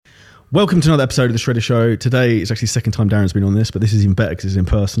Welcome to another episode of The Shredder Show. Today, it's actually the second time Darren's been on this, but this is even better because it's in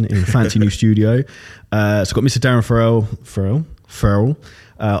person in a fancy new studio. So I've got Mr. Darren Farrell,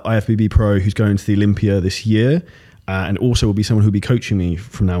 IFBB Pro, who's going to the Olympia this year. And also will be someone who'll be coaching me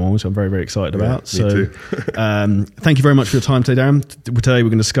from now on, which I'm very, very excited about. Me too. Thank you very much for your time today, Darren. Today, we're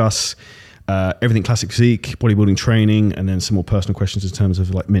going to discuss everything classic physique, bodybuilding training, and then some more personal questions in terms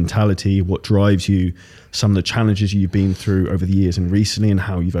of like mentality, what drives you, some of the challenges you've been through over the years and recently, and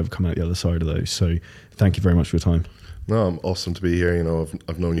how you've overcome out the other side of those. So thank you very much for your time. No, I'm awesome to be here. You know,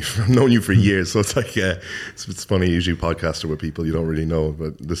 I've known you for years, so it's like it's funny. Usually, podcaster with people you don't really know,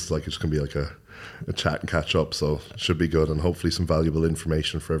 but this is like it's gonna be like a chat and catch up. So it should be good, and hopefully some valuable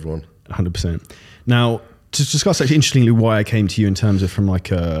information for everyone. 100%. Now, to discuss actually interestingly why I came to you in terms of from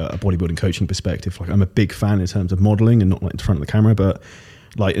like a bodybuilding coaching perspective, like I'm a big fan in terms of modeling and not like in front of the camera, but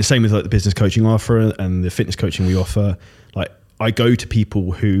like the same with like the business coaching I offer and the fitness coaching we offer. Like I go to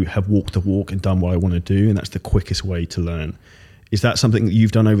people who have walked the walk and done what I want to do, and that's the quickest way to learn. Is that something that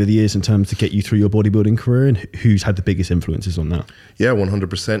you've done over the years in terms to get you through your bodybuilding career, and who's had the biggest influences on that? Yeah,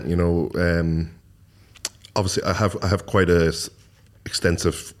 100%. You know, obviously I have quite a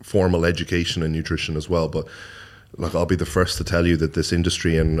extensive formal education in nutrition as well, but like I'll be the first to tell you that this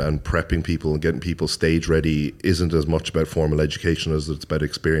industry and prepping people and getting people stage ready isn't as much about formal education as it's about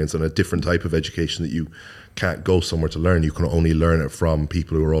experience and a different type of education that you can't go somewhere to learn. You can only learn it from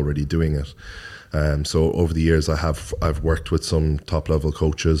people who are already doing it. So over the years I've worked with some top level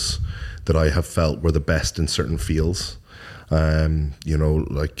coaches that I have felt were the best in certain fields. You know,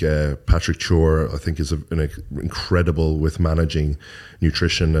 like Patrick Chore, I think is incredible with managing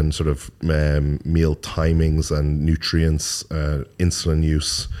nutrition and sort of meal timings and nutrients, insulin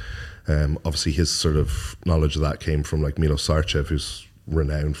use. Obviously, his sort of knowledge of that came from like Milos Sarcev, who's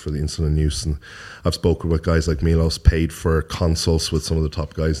renowned for the insulin use. And I've spoken with guys like Milos, paid for consults with some of the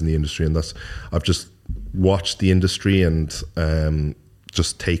top guys in the industry, and I've just watched the industry and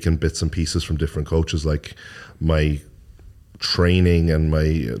just taken bits and pieces from different coaches. Like my training and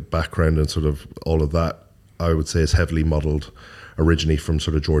my background and sort of all of that, I would say, is heavily modeled originally from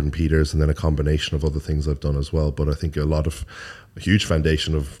sort of Jordan Peters and then a combination of other things I've done as well. But I think a huge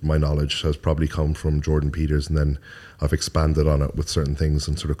foundation of my knowledge has probably come from Jordan Peters, and then I've expanded on it with certain things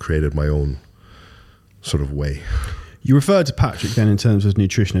and sort of created my own sort of way. You referred to Patrick then in terms of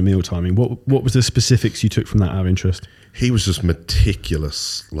nutrition and meal timing. What was the specifics you took from that out of interest? He was just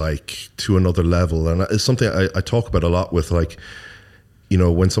meticulous, like to another level. And it's something I talk about a lot with, like, you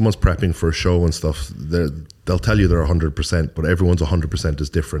know, when someone's prepping for a show and stuff, they'll tell you they're 100%, but everyone's 100% is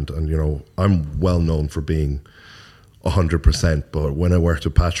different. And, you know, I'm well known for being 100%, but when I worked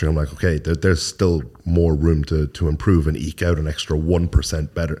with Patrick, I'm like, okay, there's still more room to improve and eke out an extra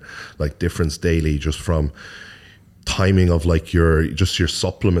 1% better, like difference daily, just from timing of like your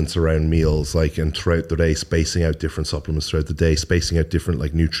supplements around meals, like, and throughout the day, spacing out different supplements throughout the day, spacing out different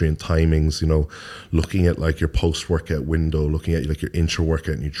like nutrient timings, you know, looking at like your post-workout window, looking at like your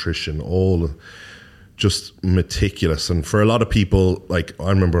intra-workout nutrition, all just meticulous. And for a lot of people, like I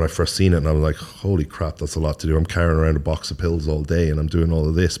remember when I first seen it and I was like, holy crap, that's a lot to do. I'm carrying around a box of pills all day and I'm doing all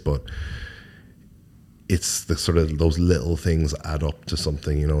of this, but it's the sort of those little things add up to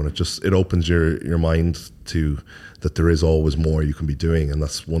something, you know, and it opens your mind to that there is always more you can be doing. And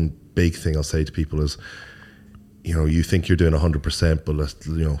that's one big thing I'll say to people is, you know, you think you're doing 100%, but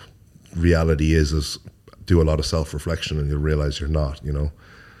you know, reality is do a lot of self-reflection and you'll realize you're not, you know.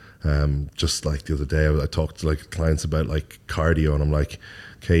 Just like the other day, I talked to like clients about like cardio, and I'm like,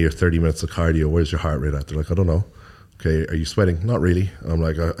 okay, you're 30 minutes of cardio, where's your heart rate at? They're like, I don't know. Okay, are you sweating? Not really. And I'm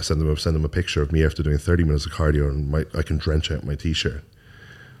like, I send them a picture of me after doing 30 minutes of cardio, and I can drench out my t-shirt.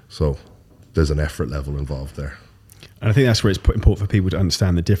 So there's an effort level involved there. And I think that's where it's important for people to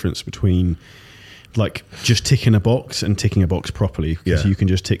understand the difference between like just ticking a box and ticking a box properly, because you can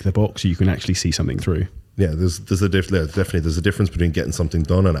just tick the box, or you can actually see something through. Yeah, there's a difference between getting something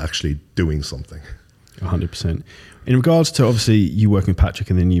done and actually doing something. 100%. In regards to obviously you working with Patrick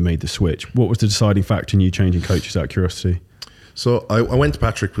and then you made the switch, what was the deciding factor in you changing coaches out of curiosity? So I went to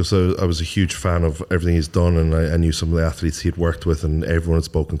Patrick because I was a huge fan of everything he's done, and I knew some of the athletes he'd worked with, and everyone had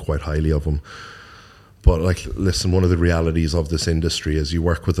spoken quite highly of him. But like, listen, one of the realities of this industry is you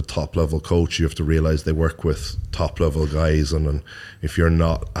work with a top level coach, you have to realize they work with top level guys, and if you're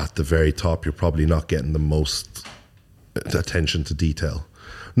not at the very top, you're probably not getting the most attention to detail.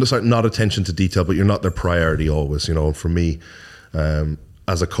 No, sorry, not attention to detail, but you're not their priority always, you know. And for me,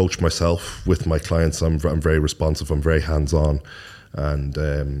 as a coach myself with my clients, I'm very responsive, I'm very hands-on,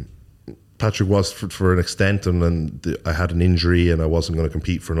 and Patrick was for an extent, and then I had an injury and I wasn't going to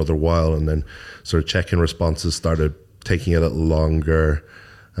compete for another while, and then sort of check-in responses started taking a little longer,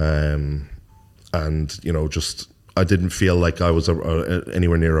 And, you know, just I didn't feel like I was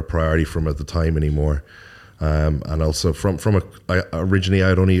anywhere near a priority for him at the time anymore. And also originally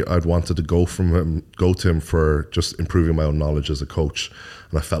I'd wanted to go to him for just improving my own knowledge as a coach,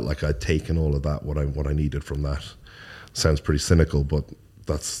 and I felt like I'd taken all of that, what I needed from that. Sounds pretty cynical, but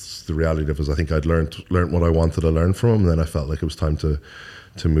that's the reality of it. I think I'd learned what I wanted to learn from him, and then I felt like it was time to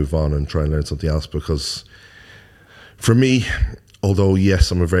move on and try and learn something else. Because for me, although yes,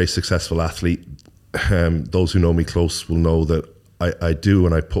 I'm a very successful athlete, those who know me close will know that I do,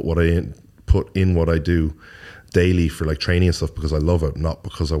 and I put in what I do daily for like training and stuff because I love it, not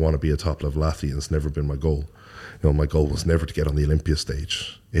because I want to be a top level athlete. And it's never been my goal. You know, my goal was never to get on the Olympia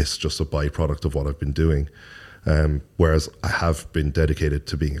stage. It's just a byproduct of what I've been doing. Whereas I have been dedicated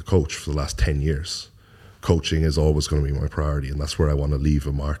to being a coach for the last 10 years. Coaching is always going to be my priority, and that's where I want to leave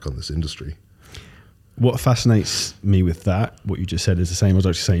a mark on this industry. What fascinates me with that, what you just said, is the same I was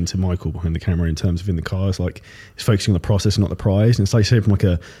actually saying to Michael behind the camera in terms of in the car. It's like, it's focusing on the process, not the prize. And it's like, say from like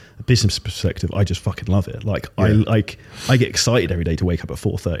a business perspective, I just fucking love it. Like, yeah. I get excited every day to wake up at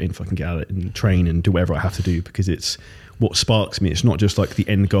 4:30 and fucking get out and train and do whatever I have to do, because it's what sparks me. It's not just like the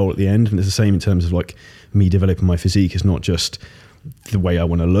end goal at the end. And it's the same in terms of like me developing my physique. It's not just the way I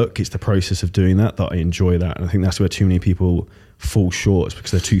want to look. It's the process of doing that I enjoy that. And I think that's where too many people fall short, is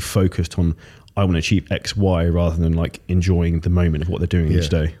because they're too focused on, I want to achieve X, Y, rather than like enjoying the moment of what they're doing each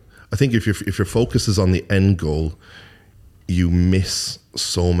day. I think if your focus is on the end goal, you miss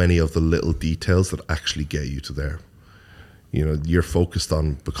so many of the little details that actually get you to there. You know, you're focused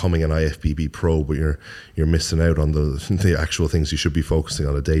on becoming an IFBB pro, but you're missing out on the actual things you should be focusing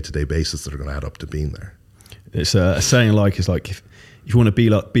on a day-to-day basis that are going to add up to being there. It's a saying like, it's like, if you want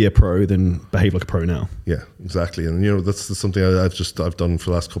to be a pro, then behave like a pro now. Yeah, exactly. And you know, that's something I've done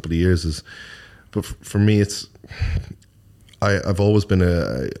for the last couple of years. But for me, I've always been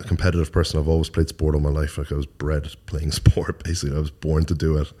a competitive person. I've always played sport all my life. Like, I was bred playing sport, basically. I was born to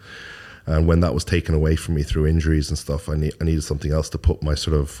do it. And when that was taken away from me through injuries and stuff, I needed something else to put my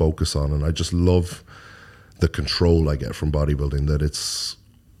sort of focus on. And I just love the control I get from bodybuilding, that it's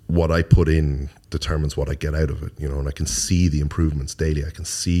what I put in determines what I get out of it, you know, and I can see the improvements daily. I can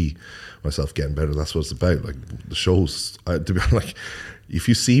see myself getting better. That's what it's about. Like, the shows, to be honest, like, if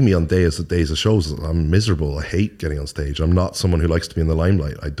you see me on days of shows, I'm miserable. I hate getting on stage. I'm not someone who likes to be in the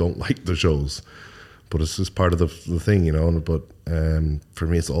limelight. I don't like the shows, but it's just part of the thing, you know. But for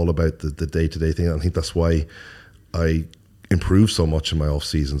me, it's all about the day-to-day thing. I think that's why I improve so much in my off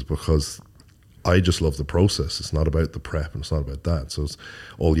seasons, because I just love the process. It's not about the prep, and it's not about that. So it's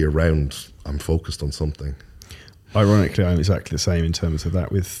all year round, I'm focused on something. Ironically, I'm exactly the same in terms of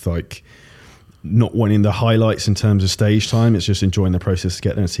that, with like not wanting the highlights in terms of stage time. It's just enjoying the process to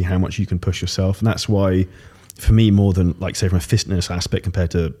get there and see how much you can push yourself. And that's why, for me, more than like, say, from a fitness aspect compared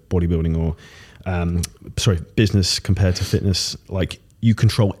to bodybuilding, or business compared to fitness, like, you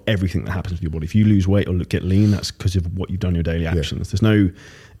control everything that happens with your body. If you lose weight or get lean, that's because of what you've done in your daily actions. Yeah. There's no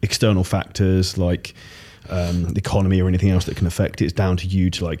external factors like the economy or anything else that can affect it. It's down to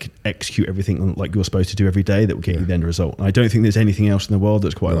you to like execute everything like you're supposed to do every day that will get you the end result. And I don't think there's anything else in the world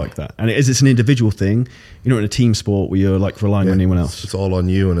that's quite like that. And it's an individual thing. You're not in a team sport where you're like relying on anyone else. It's all on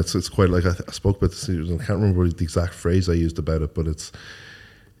you, and it's quite like, I spoke about this. I can't remember the exact phrase I used about it, but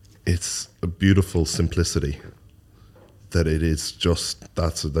it's a beautiful simplicity. That it is just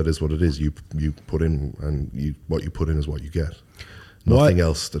that is what it is. You put in, and what you put in is what you get. Nothing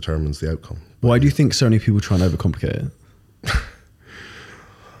else determines the outcome. Why do you think so many people try and overcomplicate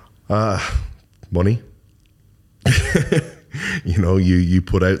it? Money. You know, you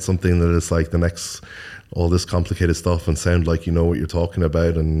put out something that is like the next, all this complicated stuff, and sound like you know what you're talking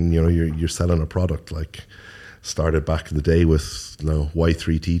about, and you know you're selling a product. Like, started back in the day with, you know,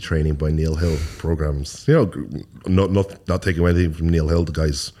 Y3T training by Neil Hill programs. You know, not taking anything from Neil Hill. The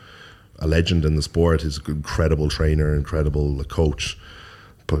guy's a legend in the sport. He's an incredible trainer, incredible coach.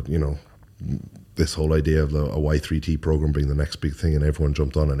 But, you know, this whole idea of a Y3T program being the next big thing, and everyone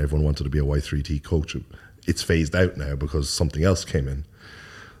jumped on, and everyone wanted to be a Y3T coach. It's phased out now because something else came in.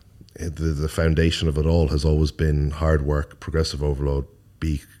 The foundation of it all has always been hard work, progressive overload,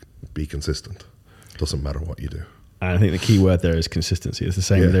 be consistent. Doesn't matter what you do. And I think the key word there is consistency. It's the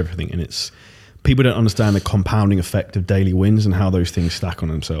same with everything. And it's, people don't understand the compounding effect of daily wins and how those things stack on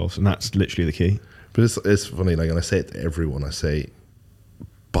themselves. And that's literally the key. But it's funny, like, and I say it to everyone, I say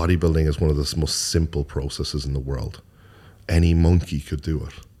bodybuilding is one of the most simple processes in the world. Any monkey could do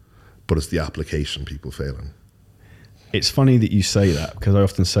it. But it's the application people fail in. It's funny that you say that, because I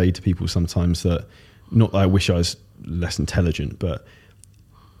often say to people sometimes that, not that I wish I was less intelligent, but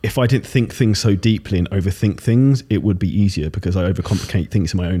if I didn't think things so deeply and overthink things, it would be easier, because I overcomplicate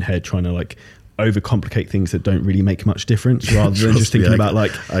things in my own head, trying to like overcomplicate things that don't really make much difference, rather than just thinking about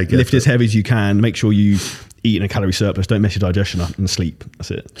like lift as heavy as you can, make sure you eat in a calorie surplus, don't mess your digestion up, and sleep. That's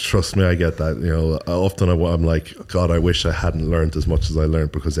it. Trust me, I get that. You know, often I'm like, God, I wish I hadn't learned as much as I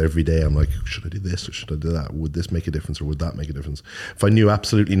learned, because every day I'm like, should I do this or should I do that? Would this make a difference or would that make a difference? If I knew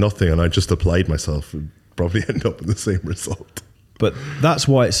absolutely nothing and I just applied myself, I'd probably end up in the same result. But that's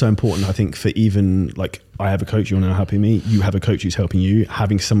why it's so important, I think, for even like, I have a coach, you're now helping me, you have a coach who's helping you,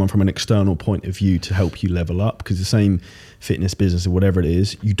 having someone from an external point of view to help you level up, because the same fitness business or whatever it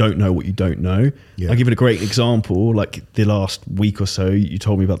is, you don't know what you don't know. Yeah. I'll give it a great example. Like the last week or so, you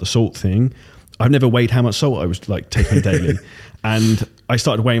told me about the salt thing. I've never weighed how much salt I was like taking daily. And I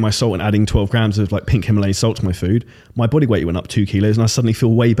started weighing my salt and adding 12 grams of like pink Himalayan salt to my food. My body weight went up 2 kilos and I suddenly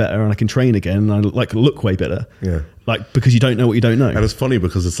feel way better and I can train again and I like look way better. Yeah. Like, because you don't know what you don't know. And it's funny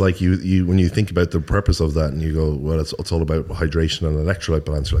because it's like you when you think about the purpose of that and you go, well, it's all about hydration and electrolyte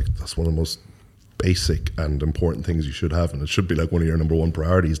balance. You're like, that's one of the most basic and important things you should have. And it should be like one of your number one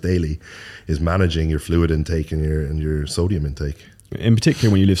priorities daily, is managing your fluid intake and your sodium intake. In particular,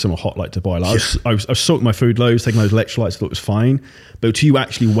 when you live somewhere hot like Dubai, like I was salting my food loads, taking those electrolytes, I thought it was fine. But until you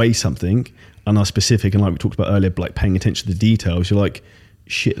actually weigh something and are specific, and like we talked about earlier, like paying attention to the details, you're like,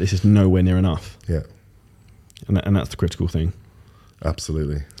 shit, this is nowhere near enough. Yeah. And that's the critical thing.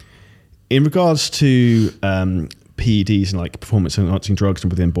 Absolutely. In regards to PEDs and like performance enhancing drugs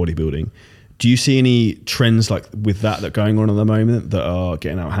and within bodybuilding, do you see any trends like with that are going on at the moment that are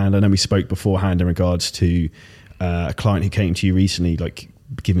getting out of hand? I know we spoke beforehand in regards to a client who came to you recently, like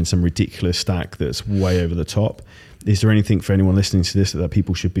giving some ridiculous stack that's way over the top. Is there anything for anyone listening to this that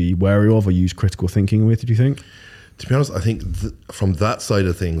people should be wary of or use critical thinking with, do you think? To be honest, I think from that side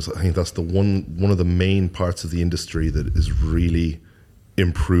of things, I think that's the one of the main parts of the industry that is really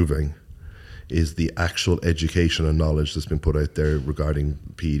improving, is the actual education and knowledge that's been put out there regarding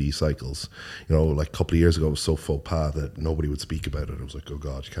PED cycles. You know, like a couple of years ago, it was so faux pas that nobody would speak about it. It was like, oh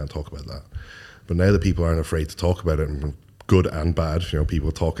God, you can't talk about that. But now that people aren't afraid to talk about it, and good and bad, you know,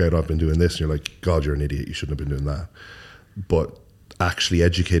 people talk out, I've been doing this, and you're like, God, you're an idiot, you shouldn't have been doing that. But actually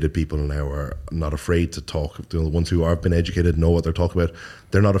educated people now are not afraid to talk. The ones who have been educated know what they're talking about.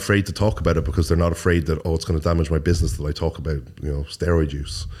 They're not afraid to talk about it because they're not afraid that, oh, it's going to damage my business that I talk about, you know, steroid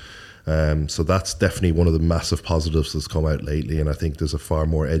use. So that's definitely one of the massive positives that's come out lately, and I think there's a far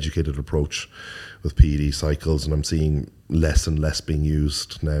more educated approach with PED cycles, and I'm seeing less and less being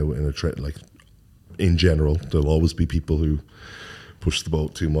used now in a trend. Like, in general, there'll always be people who push the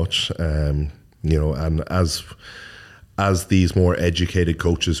boat too much, you know, and as these more educated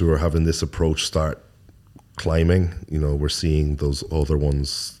coaches who are having this approach start climbing, you know, we're seeing those other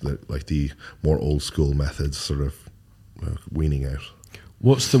ones that like the more old school methods sort of weaning out.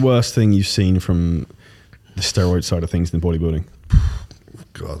 What's the worst thing you've seen from the steroid side of things in bodybuilding?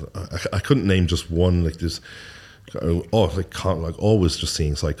 God, I couldn't name just one. Like this, always just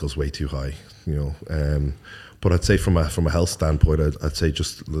seeing cycles way too high, you know. But I'd say from a health standpoint, I'd say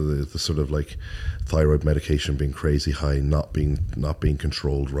just the sort of like thyroid medication being crazy high, not being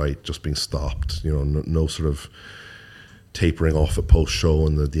controlled right, just being stopped. You know, no sort of tapering off at post show,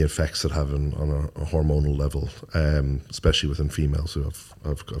 and the effects it have on a hormonal level, especially within females who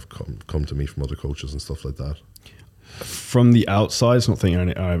have come to me from other coaches and stuff like that. From the outside, it's not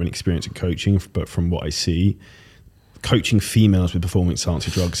thinking I have any experience in coaching, but from what I see, coaching females with performance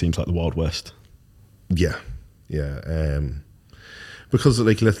enhancing drugs seems like the Wild West. Yeah. Because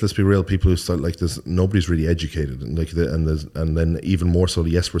like let's be real, people who start like this, nobody's really educated, and and then even more so.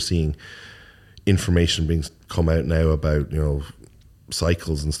 Yes, we're seeing information being come out now about, you know,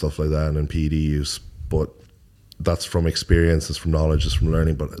 cycles and stuff like that and PED use, but that's from experience, it's from knowledge, it's from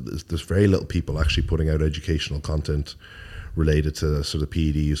learning. But there's very little people actually putting out educational content related to sort of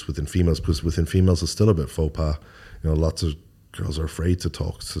PED use within females, because within females it's still a bit faux pas. You know, lots of girls are afraid to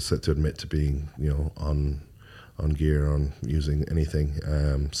talk, to admit to being, you know, on gear, on using anything.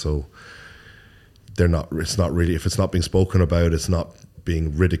 So they're not. It's not really. If it's not being spoken about, it's not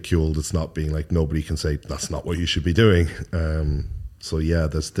being ridiculed. It's not being like, nobody can say that's not what you should be doing. So yeah,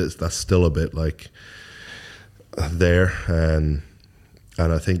 that's still a bit like there, and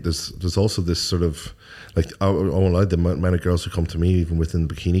I think there's also this sort of like, I won't lie, the amount of girls who come to me even within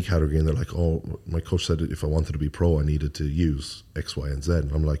the bikini category, and they're like, oh, my coach said if I wanted to be pro, I needed to use X, Y, and Z.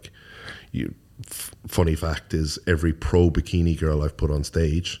 And I'm like, funny fact is, every pro bikini girl I've put on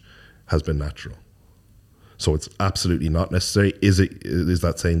stage has been natural. So it's absolutely not necessary. Is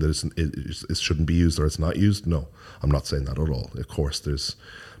that saying that it shouldn't be used or it's not used? No, I'm not saying that at all. Of course, there's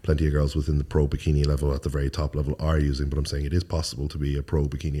plenty of girls within the pro bikini level at the very top level are using, but I'm saying it is possible to be a pro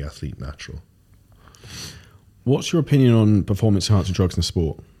bikini athlete natural. What's your opinion on performance enhancing drugs in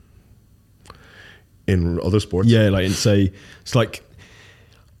sport? In other sports? Yeah, like in say, it's like,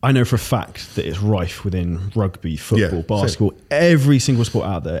 I know for a fact that it's rife within rugby, football, basketball, every single sport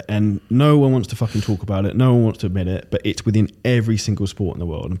out there, and no one wants to fucking talk about it. No one wants to admit it, but it's within every single sport in the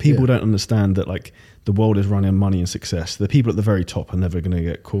world. And people don't understand that like the world is running on money and success. The people at the very top are never going to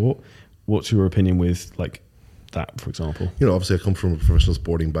get caught. What's your opinion with like that, for example? You know, obviously I come from a professional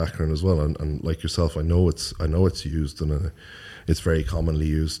sporting background as well, and like yourself, I know it's used, and it's very commonly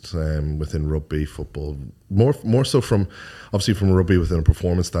used within rugby, football, more so from obviously from rugby within a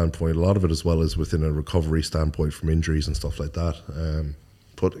performance standpoint, a lot of it as well as within a recovery standpoint from injuries and stuff like that.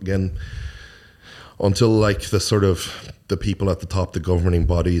 But again, until like the people at the top, the governing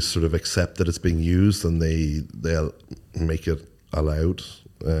bodies sort of accept that it's being used and they'll make it allowed,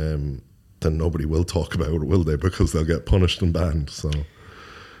 then nobody will talk about it, will they? Because they'll get punished and banned. So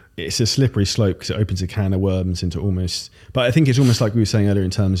it's a slippery slope because it opens a can of worms into almost. But I think it's almost like we were saying earlier in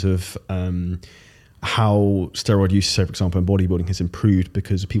terms of how steroid use, so for example, in bodybuilding has improved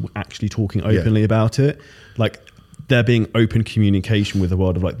because of people actually talking openly about it. Like there being open communication with the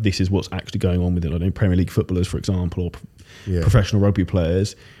world of like, this is what's actually going on with it. I know Premier League footballers, for example, or professional rugby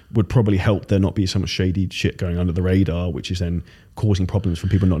players would probably help there not be so much shady shit going under the radar, which is then causing problems from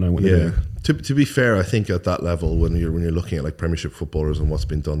people not knowing what they're doing. To be fair, I think at that level, when you're looking at like Premiership footballers and what's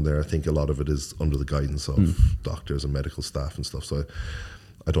been done there, I think a lot of it is under the guidance of doctors and medical staff and stuff. So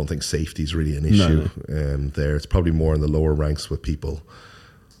I don't think safety is really an issue there. It's probably more in the lower ranks with people,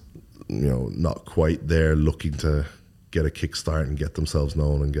 you know, not quite there looking to get a kickstart and get themselves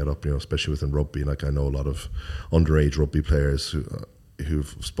known and get up, you know, especially within rugby. Like I know a lot of underage rugby players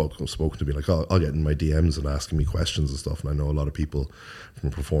who've spoken to me like, oh, I'll get in my DMs and asking me questions and stuff. And I know a lot of people from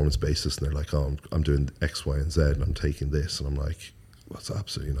a performance basis and they're like, oh, I'm doing X, Y, and Z and I'm taking this. And I'm like, well, it's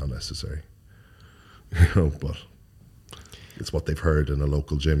absolutely not necessary. You know, but it's what they've heard in a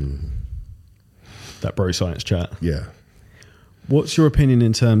local gym. That bro science chat. Yeah. What's your opinion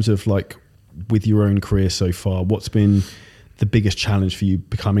in terms of like with your own career so far? What's been the biggest challenge for you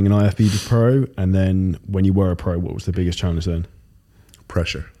becoming an IFBB pro? And then when you were a pro, what was the biggest challenge then?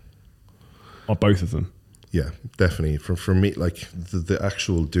 Pressure. Or both of them? Yeah, definitely. For me, like the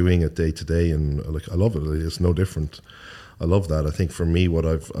actual doing it day to day, and like I love it. It's no different. I love that. I think for me, what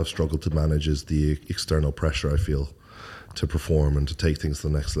I've struggled to manage is the external pressure I feel to perform and to take things to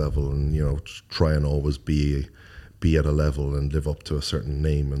the next level, and you know, try and always be at a level and live up to a certain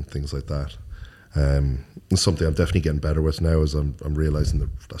name and things like that. It's something I'm definitely getting better with now, as I'm realizing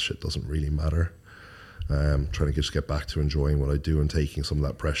that shit doesn't really matter. Trying to just get back to enjoying what I do and taking some of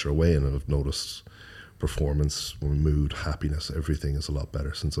that pressure away. And I've noticed performance, mood, happiness, everything is a lot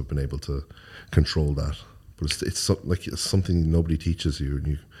better since I've been able to control that. But it's something nobody teaches you,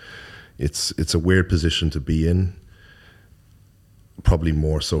 and it's a weird position to be in. Probably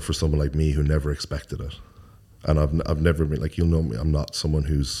more so for someone like me who never expected it. And I've never been, like, you'll know me, I'm not someone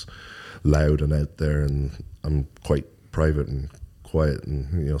who's loud and out there, and I'm quite private and quiet,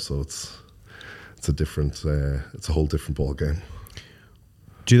 and you know, so it's a whole different ball game.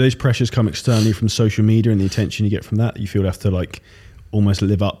 Do those pressures come externally from social media and the attention you get from that? You feel you have to like almost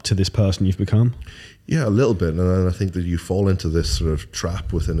live up to this person you've become? Yeah, a little bit. And I think that you fall into this sort of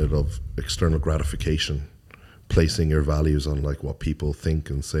trap within it of external gratification, placing your values on like what people think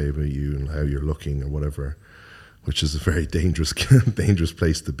and say about you and how you're looking or whatever, which is a very dangerous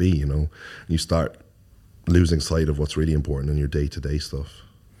place to be, you know. You start losing sight of what's really important in your day-to-day stuff.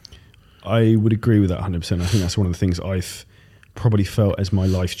 I would agree with that 100%. I think that's one of the things I've probably felt as my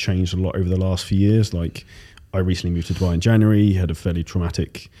life changed a lot over the last few years. Like I recently moved to Dubai in January, had a fairly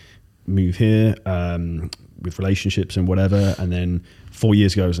traumatic move here with relationships and whatever. And then 4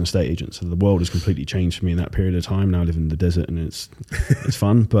 years ago I was an estate agent. So the world has completely changed for me in that period of time. Now I live in the desert and it's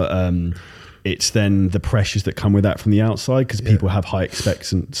fun. But it's then the pressures that come with that from the outside, because people have high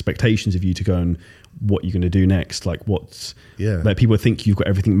expectations of you to go and what you're going to do next. Like like people think you've got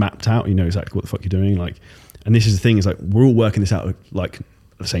everything mapped out, you know exactly what the fuck you're doing. Like, and this is the thing, is like we're all working this out like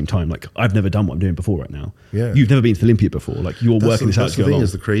at the same time. Like I've never done what I'm doing before right now. Yeah. You've never been to the Olympia before. Like you're working this out to go along.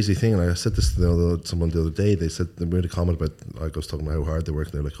 Is the crazy thing, and I said this to someone the other day. They said, they made a comment about, I was talking about how hard they work,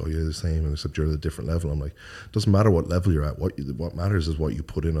 and they're like, oh, you're the same, and except you're at a different level. I'm like, it doesn't matter what level you're at. What matters is what you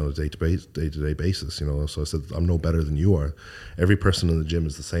put in on a day-to-day basis, you know. So I said, I'm no better than you are. Every person in the gym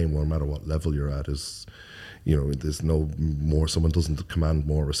is the same, no matter what level you're at. Is, you know, there's no more, someone doesn't command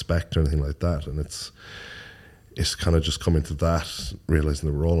more respect or anything like that. And it's kind of just coming to that, realizing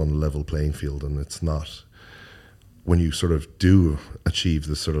that we're all on a level playing field, and it's not, when you sort of do achieve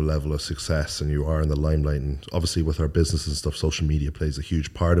this sort of level of success and you are in the limelight, and obviously with our business and stuff, social media plays a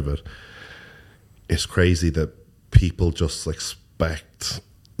huge part of it. It's crazy that people just expect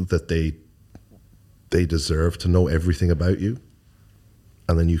that they deserve to know everything about you.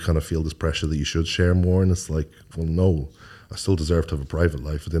 And then you kind of feel this pressure that you should share more. And it's like, well, no, I still deserve to have a private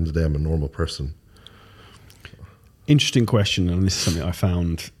life. At the end of the day, I'm a normal person. Interesting question. And this is something I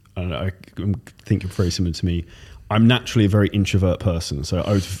found, and I think it's very similar to me. I'm naturally a very introvert person. So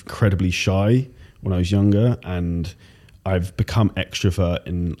I was incredibly shy when I was younger, and I've become extrovert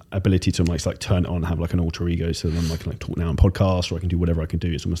in ability to like turn it on and have like an alter ego. So then I can like talk now on podcasts, or I can do whatever I can do.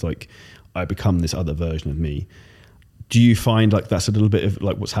 It's almost like I become this other version of me. Do you find like that's a little bit of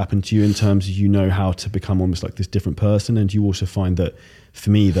like what's happened to you in terms of, you know, how to become almost like this different person? And do you also find that, for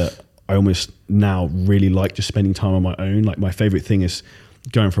me, that I almost now really like just spending time on my own? Like my favorite thing is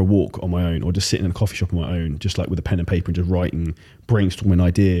going for a walk on my own, or just sitting in a coffee shop on my own, just like with a pen and paper and just writing, brainstorming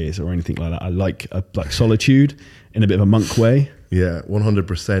ideas or anything like that. I like solitude in a bit of a monk way. Yeah,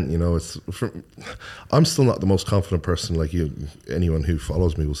 100%. You know, I'm still not the most confident person. Like you, anyone who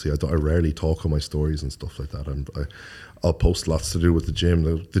follows me will see I rarely talk on my stories and stuff like that. I'll post lots to do with the gym.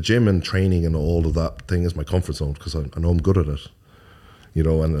 The gym and training and all of that thing is my comfort zone, because I know I'm good at it. You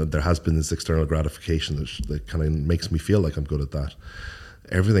know, and there has been this external gratification that kind of makes me feel like I'm good at that.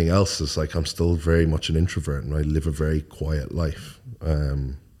 Everything else is like, I'm still very much an introvert, and I live a very quiet life.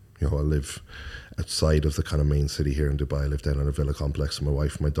 You know, I live outside of the kind of main city here in Dubai. I live down in a villa complex with my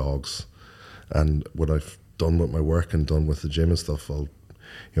wife and my dogs. And when I've done with my work and done with the gym and stuff, I'll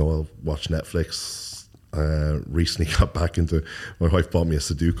watch Netflix. Recently got back into, my wife bought me a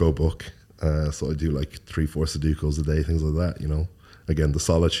Sudoku book. So I do like 3-4 Sudokus a day, things like that, you know. Again, the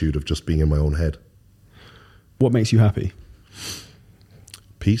solitude of just being in my own head. What makes you happy?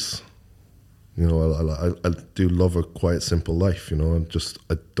 Peace. You know, I do love a quiet, simple life, you know, and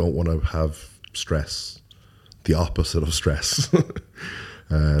I don't want to have stress, the opposite of stress.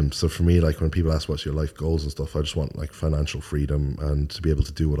 So for me, like when people ask what's your life goals and stuff, I just want like financial freedom and to be able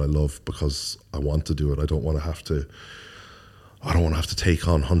to do what I love because I want to do it. I don't want to have to take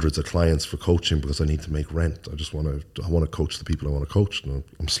on hundreds of clients for coaching because I need to make rent. I want to coach the people I want to coach. And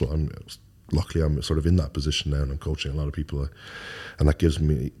luckily I'm sort of in that position now, and I'm coaching a lot of people, and that gives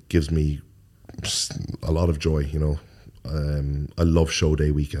me a lot of joy, you know. I love show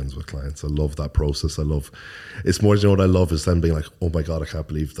day weekends with clients. I love that process. It's more, you know what I love is them being like, oh my God, I can't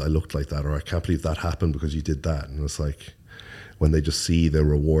believe I looked like that, or I can't believe that happened because you did that. And it's like when they just see the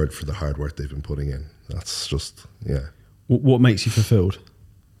reward for the hard work they've been putting in. That's just, yeah. What makes you fulfilled?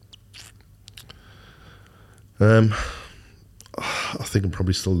 I think I'm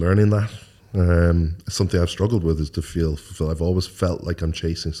probably still learning that. It's something I've struggled with, is to feel fulfilled. I've always felt like I'm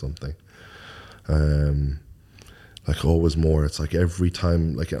chasing something. Like always more. It's like every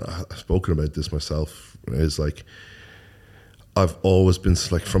time, like I've spoken about this myself, is like I've always been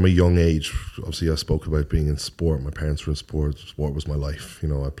like from a young age. Obviously, I spoke about being in sport. My parents were in sport. Sport was my life. You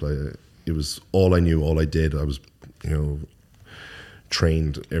know, it was all I knew, all I did. I was, you know,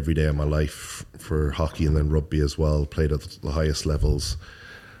 trained every day of my life for hockey and then rugby as well. Played at the highest levels,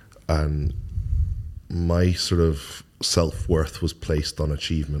 and my sort of self-worth was placed on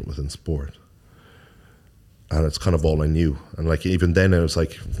achievement within sport. And it's kind of all I knew. And like even then, I was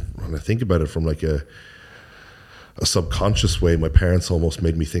like, when I think about it from like a subconscious way, my parents almost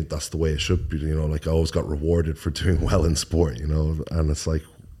made me think that's the way it should be. You know, like I always got rewarded for doing well in sport, you know. And it's like,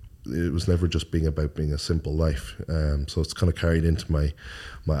 it was never just being about being a simple life. So it's kind of carried into my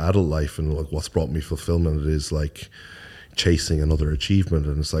adult life, and like what's brought me fulfillment is like chasing another achievement.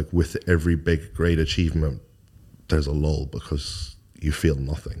 And it's like with every big, great achievement, there's a lull because you feel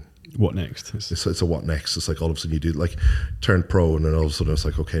nothing. What next? It's a what next. It's like all of a sudden you do like turn pro, and then all of a sudden it's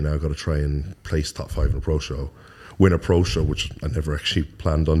like, okay, now I've got to try and place top 5 in a pro show, win a pro show, which I never actually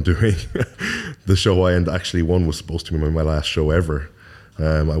planned on doing. The show I actually won was supposed to be my last show ever.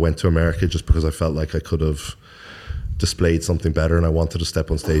 I went to America just because I felt like I could have displayed something better, and I wanted to step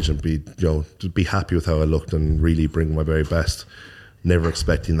on stage and be, you know, to be happy with how I looked and really bring my very best. Never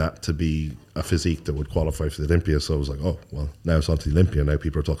expecting that to be a physique that would qualify for the Olympia. So I was like, oh, well, now it's on to the Olympia. Now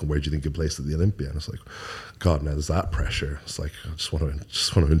people are talking, where do you think you placed at the Olympia? And it's like, God, now there's that pressure. It's like, I just want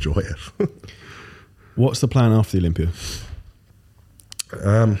to enjoy it. What's the plan after the Olympia?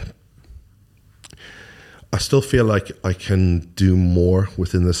 I still feel like I can do more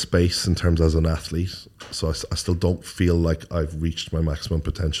within this space in terms as an athlete. So I still don't feel like I've reached my maximum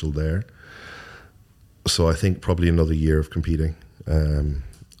potential there. So I think probably another year of competing.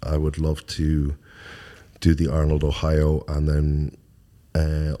 I would love to do the Arnold, Ohio, and then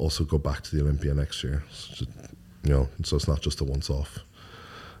also go back to the Olympia next year. So, so it's not just a once-off.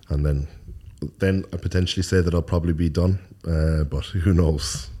 And then I potentially say that I'll probably be done, but who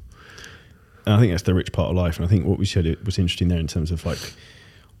knows? And I think that's the rich part of life. And I think what we said, it was interesting there in terms of like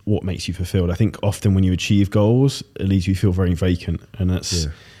what makes you fulfilled. I think often when you achieve goals, it leaves you feel very vacant. And that's,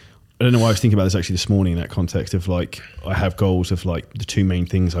 I don't know why I was thinking about this actually this morning in that context of like, I have goals of like the two main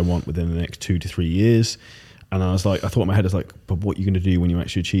things I want within the next 2 to 3 years. And I was like, I thought in my head, I was like, but what are you going to do when you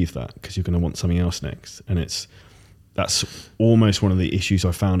actually achieve that? Because you're going to want something else next. And that's almost one of the issues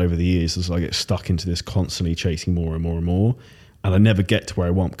I found over the years, is I get stuck into this constantly chasing more and more and more. And I never get to where I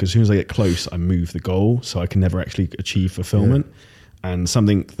want, because as soon as I get close, I move the goal. So I can never actually achieve fulfillment. Yeah. And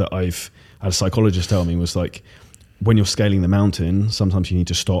something that I've had a psychologist tell me was like, when you're scaling the mountain, sometimes you need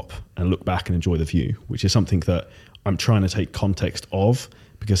to stop and look back and enjoy the view, which is something that I'm trying to take context of,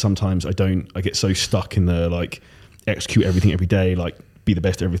 because sometimes I get so stuck in the like execute everything every day, like be the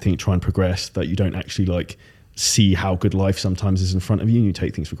best at everything, try and progress, that you don't actually like see how good life sometimes is in front of you, and you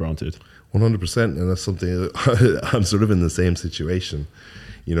take things for granted. 100%, and that's something that I'm sort of in the same situation.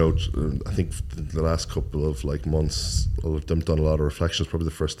 I think the last couple of like months, I've done a lot of reflections. Probably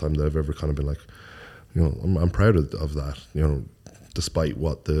the first time that I've ever kind of been like, I'm proud of that. Despite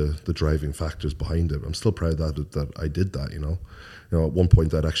what the driving factors behind it, I'm still proud that I did that. At one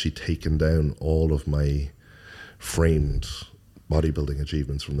point I'd actually taken down all of my framed bodybuilding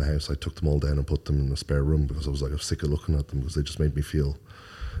achievements from the house. I took them all down and put them in a spare room, because I was sick of looking at them, because they just made me feel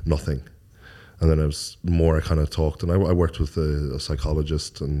nothing. And then I kind of talked, and I worked with a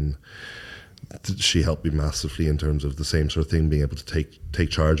psychologist, and she helped me massively in terms of the same sort of thing, being able to take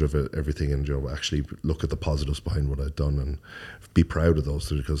charge of everything, and actually look at the positives behind what I'd done and be proud of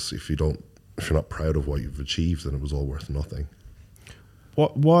those. Because if you're not proud of what you've achieved, then it was all worth nothing.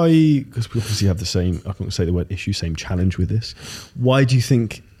 Why? Because we obviously have the same, I'm not going to say the word issue, same challenge with this. Why do you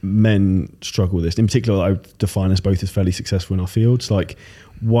think men struggle with this? In particular, I define us both as fairly successful in our fields. Like,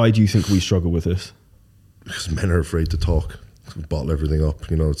 why do you think we struggle with this? Because men are afraid to talk, bottle everything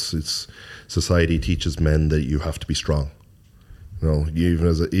up. It's society teaches men that you have to be strong. Even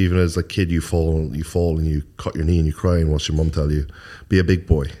as a kid, you fall and you cut your knee and you cry, and what's your mum tell you? Be a big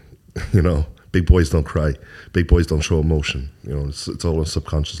boy. Big boys don't cry. Big boys don't show emotion. It's all on a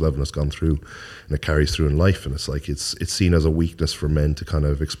subconscious level, and it's gone through, and it carries through in life. And it's like it's seen as a weakness for men to kind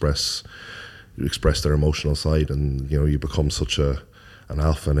of express their emotional side, and you become such an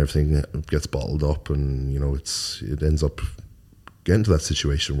alpha, and everything gets bottled up, and it ends up getting to that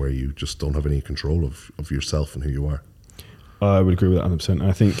situation where you just don't have any control of yourself and who you are. I would agree with that 100%. And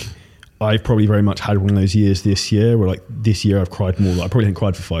I think I've probably very much had one of those years this year where like this year I've cried more. I probably haven't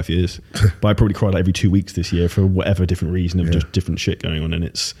cried for 5 years, but I probably cried every 2 weeks this year for whatever different reason of just different shit going on. And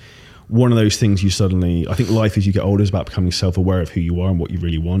it's one of those things I think life as you get older is about becoming self-aware of who you are and what you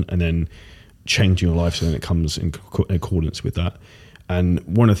really want, and then changing your life so then it comes in accordance with that. And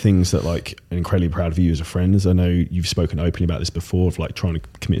one of the things that like I'm incredibly proud of you as a friend is I know you've spoken openly about this before, of like trying to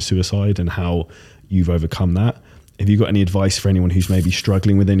commit suicide and how you've overcome that. Have you got any advice for anyone who's maybe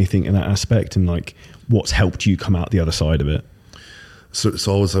struggling with anything in that aspect, and like what's helped you come out the other side of it? So it's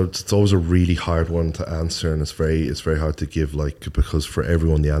always a really hard one to answer, and it's very hard to give, because for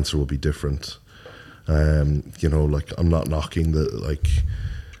everyone the answer will be different. I'm not knocking that like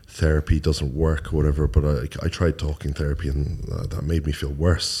therapy doesn't work or whatever, but I tried talking therapy, and that made me feel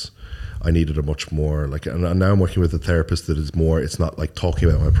worse. I needed a much more and now I'm working with a therapist that is more. It's not like talking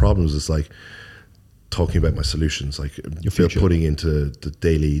about my problems. It's like talking about my solutions, like putting into the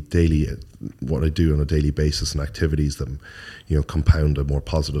daily what I do on a daily basis, and activities that compound a more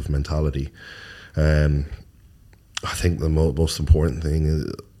positive mentality. I think the most important thing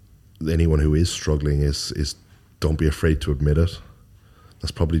is anyone who is struggling is don't be afraid to admit it.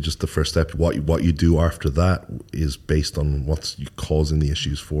 That's probably just the first step. What you do after that is based on what's causing the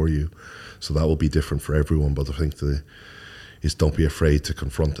issues for you. So that will be different for everyone. But I think is don't be afraid to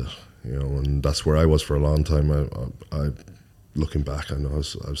confront it. And that's where I was for a long time. I looking back, I know I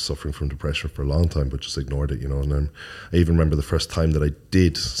was suffering from depression for a long time, but just ignored it. And then I even remember the first time that I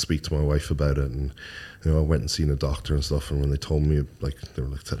did speak to my wife about it, and I went and seen a doctor and stuff. And when they told me, they were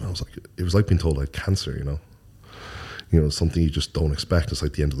I was like, it was like being told I had cancer. Something you just don't expect. It's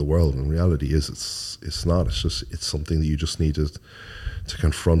like the end of the world. And the reality is it's not. It's something that you just need to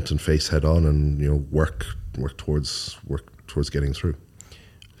confront and face head on, and work towards getting through.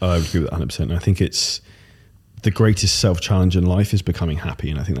 I would agree with that 100%. And I think it's the greatest self-challenge in life is becoming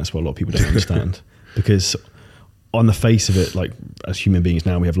happy. And I think that's what a lot of people don't understand. Because on the face of it, like as human beings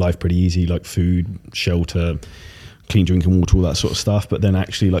now, we have life pretty easy, like food, shelter, clean drinking water, all that sort of stuff. But then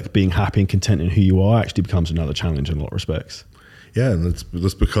actually like being happy and content in who you are actually becomes another challenge in a lot of respects. Yeah, and it's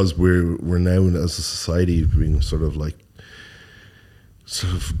because we're now as a society being sort of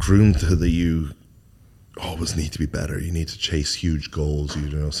groomed to that you always need to be better. You need to chase huge goals. You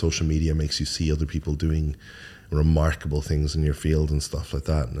know, social media makes you see other people doing remarkable things in your field and stuff like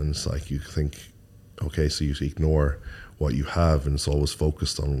that. And it's like you think, okay, so you ignore what you have, and it's always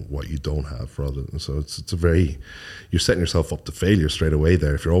focused on what you don't have rather than, so it's a very, you're setting yourself up to failure straight away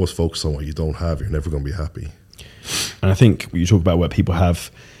there. If you're always focused on what you don't have, you're never going to be happy. And I think you talk about where people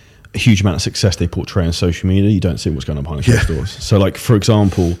have a huge amount of success they portray on social media, you don't see what's going on behind the closed doors. So like, for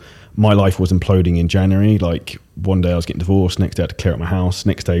example, my life was imploding in January. Like one day I was getting divorced, next day I had to clear out my house,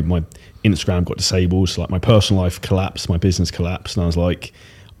 next day my Instagram got disabled, so like my personal life collapsed, my business collapsed, and I was like,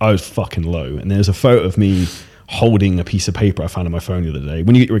 I was fucking low. And there's a photo of me holding a piece of paper I found on my phone the other day.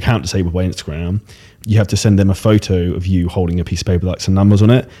 When you get your account disabled by Instagram, you have to send them a photo of you holding a piece of paper with like some numbers on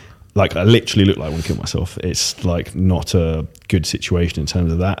it. Like I literally look like I want to kill myself. It's like not a good situation in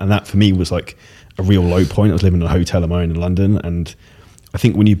terms of that. And that for me was like a real low point. I was living in a hotel of my own in London. And I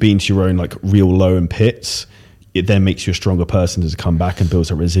think when you've been to your own like real low and pits, it then makes you a stronger person to come back and builds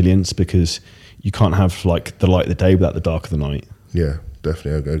that resilience, because you can't have like the light of the day without the dark of the night. Yeah,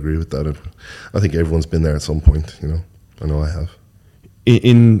 definitely. I agree with that. I think everyone's been there at some point, you know. I know I have.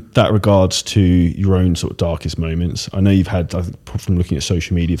 In that regards to your own sort of darkest moments, I know you've had, from looking at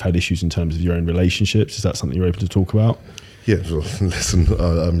social media, you've had issues in terms of your own relationships. Is that something you're able to talk about? Yeah, well, listen,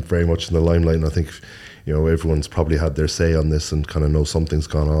 I'm very much in the limelight, and I think, you know, everyone's probably had their say on this and kind of know something's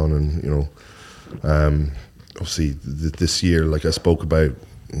gone on. And, you know, obviously this year, like I spoke about,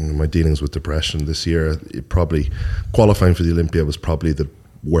 my dealings with depression this year, it probably, qualifying for the Olympia was probably the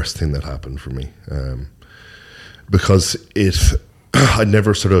worst thing that happened for me, because I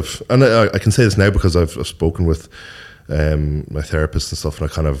never sort of, and I can say this now because I've spoken with my therapist and stuff,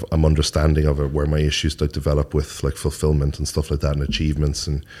 and I'm understanding of it, where my issues like develop with like fulfillment and stuff like that, and achievements,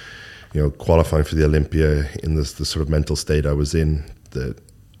 and, you know, qualifying for the Olympia in this sort of mental state I was in, the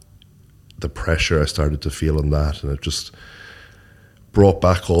pressure I started to feel on that, and it just brought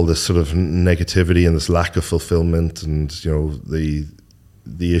back all this sort of negativity and this lack of fulfillment, and, you know,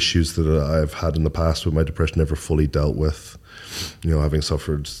 the issues that I've had in the past with my depression never fully dealt with, you know, having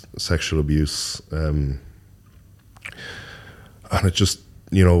suffered sexual abuse, and it just,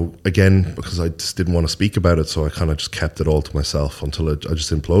 you know, again, because I just didn't want to speak about it, so I kind of just kept it all to myself until I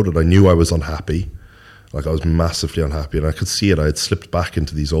just imploded. I knew I was unhappy, like I was massively unhappy, and I could see it. I had slipped back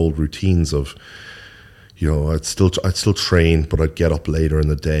into these old routines of, you know, I'd still train, but I'd get up later in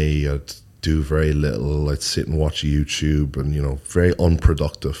the day, I'd do very little, I'd sit and watch YouTube, and, you know, very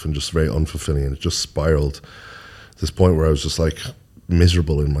unproductive and just very unfulfilling, and it just spiraled to this point where I was just like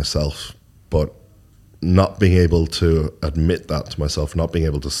miserable in myself, but not being able to admit that to myself, not being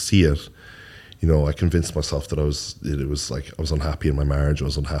able to see it. You know, I convinced myself that it was like I was unhappy in my marriage, I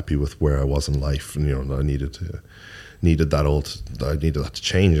was unhappy with where I was in life, and, you know, I needed that to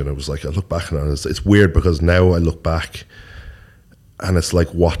change. And it was like, I look back and it's weird, because now I look back and it's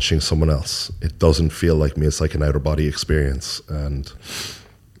like watching someone else. It doesn't feel like me. It's like an outer body experience. And,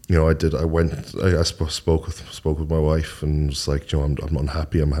 you know, I spoke with my wife, and was like, you know, I'm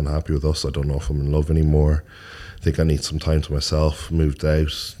unhappy. I'm unhappy with us. I don't know if I'm in love anymore. I think I need some time to myself. Moved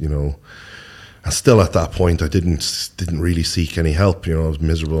out, you know. And still at that point, I didn't really seek any help. You know, I was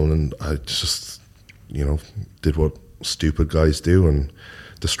miserable, and I just, you know, did what stupid guys do and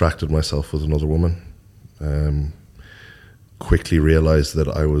distracted myself with another woman. Quickly realized that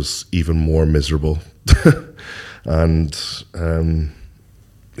I was even more miserable, and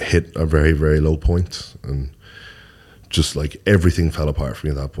hit a very, very low point, and just like everything fell apart for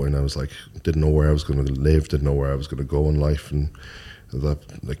me at that point. I was like, didn't know where I was going to live, didn't know where I was going to go in life, and that,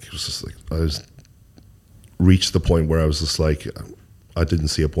 like, it was just like reached the point where I was just like, I didn't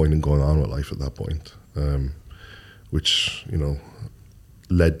see a point in going on with life at that point, which, you know,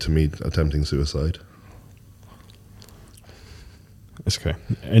 led to me attempting suicide. That's okay.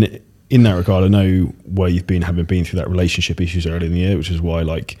 And in that regard, I know where you've been, having been through that relationship issues early in the year, which is why,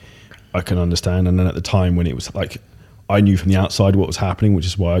 like, I can understand. And then at the time when it was like, I knew from the outside what was happening, which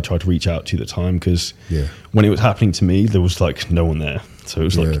is why I tried to reach out to you at the time, because when it was happening to me, there was like no one there. So it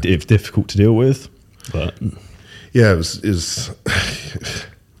was like, it was difficult to deal with. But yeah, it was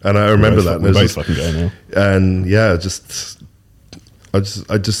and I remember that. We're both fucking going now. And yeah, I just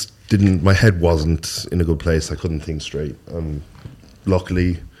didn't, my head wasn't in a good place. I couldn't think straight.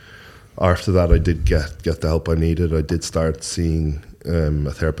 Luckily, after that, I did get the help I needed. I did start seeing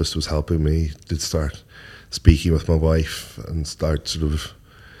a therapist who was helping me, did start speaking with my wife, and start sort of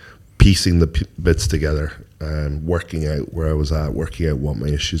piecing the bits together, working out where I was at, working out what my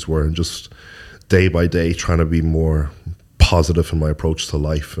issues were, and just day by day trying to be more positive in my approach to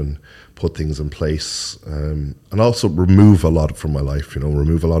life and put things in place, and also remove a lot from my life,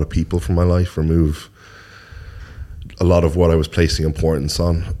 remove a lot of people from my life, remove a lot of what I was placing importance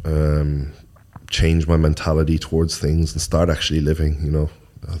on, change my mentality towards things and start actually living.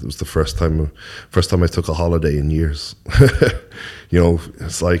 It was the first time I took a holiday in years.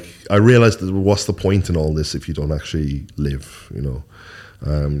 It's like I realized that what's the point in all this if you don't actually live.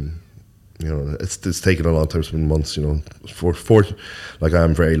 It's taken a long time, it's been months. Like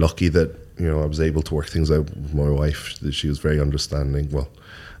I'm very lucky that I was able to work things out with my wife. That she was very understanding. Well,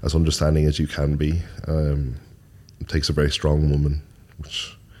 as understanding as you can be. It takes a very strong woman,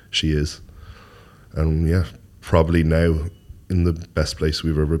 which she is. And yeah, probably now in the best place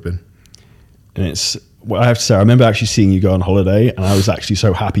we've ever been. And it's, well, I have to say, I remember actually seeing you go on holiday, and I was actually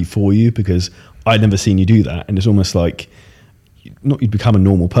so happy for you because I'd never seen you do that. And it's almost like, not you'd become a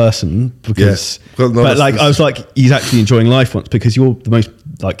normal person because, I was like, he's actually enjoying life once, because you're the most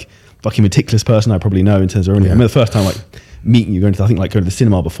like fucking meticulous person I probably know in terms of, I remember the first time like meeting you, going to the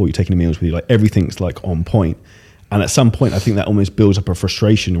cinema before you're taking the meals with you, like everything's like on point. And at some point, I think that almost builds up a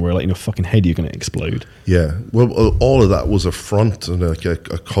frustration where, like, in your fucking head, you're going to explode. Yeah. Well, all of that was a front and like a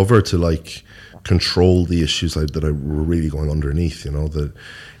cover to like control the issues that were really going underneath. That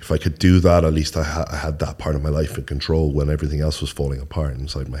if I could do that, at least I had that part of my life in control when everything else was falling apart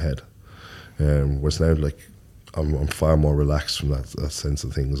inside my head. Whereas now, like, I'm far more relaxed from that sense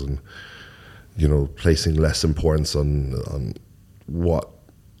of things, and placing less importance on what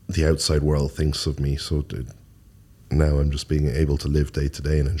the outside world thinks of me. So now I'm just being able to live day to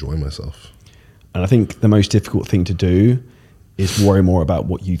day and enjoy myself. And I think the most difficult thing to do is worry more about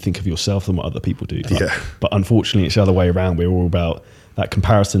what you think of yourself than what other people do. But unfortunately, it's the other way around. We're all about that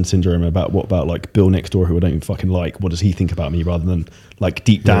comparison syndrome, about like Bill next door, who I don't even fucking like. What does he think about me? Rather than like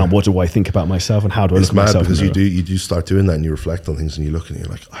deep down, what do I think about myself and how do I look at myself? It's mad because you do start doing that and you reflect on things and you look and you're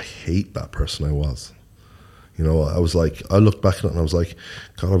like, I hate that person I was. I was like, I looked back at it and I was like,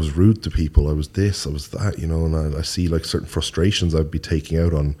 God, I was rude to people. I was this, I was that, and I see like certain frustrations I'd be taking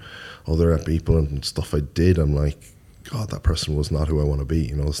out on other people and stuff I did. I'm like, God, that person was not who I want to be.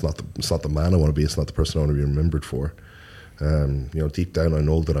 It's not the man I want to be. It's not the person I want to be remembered for. Deep down, I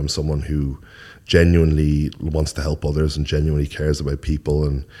know that I'm someone who genuinely wants to help others and genuinely cares about people.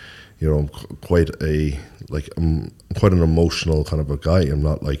 And, I'm quite an emotional kind of a guy. I'm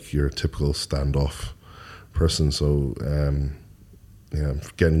not like your typical standoff person. So, I'm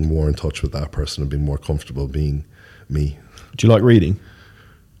getting more in touch with that person and being more comfortable being me. Do you like reading?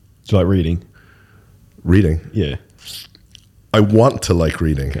 Reading? Yeah. I want to like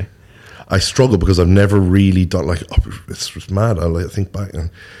reading. Okay. I struggle because I've never really done it's just mad. I think back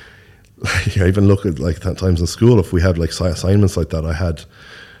and I even look at like that times in school, if we had like assignments like that, I had,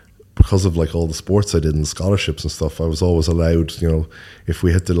 because of like all the sports I did and scholarships and stuff, I was always allowed, if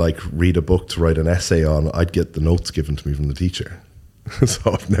we had to like read a book to write an essay on, I'd get the notes given to me from the teacher.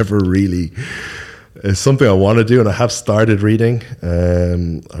 So I've never really, it's something I want to do, and I have started reading.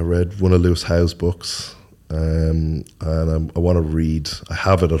 I read one of Lewis Howe's books, and I want to read, I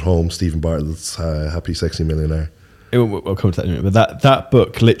have it at home, Stephen Bartlett's Happy Sexy Millionaire. I'll come to that in a minute, but that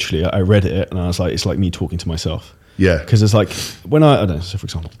book, literally, I read it and I was like, it's like me talking to myself. Yeah. Because it's like, when I don't know, so for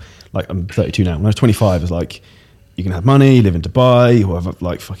example, like I'm 32 now, when I was 25, it's like, you can have money, you live in Dubai, you have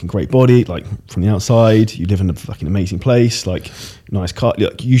like fucking great body, like from the outside, you live in a fucking amazing place, like nice car,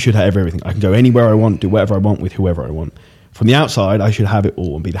 like you should have everything. I can go anywhere I want, do whatever I want with whoever I want. From the outside, I should have it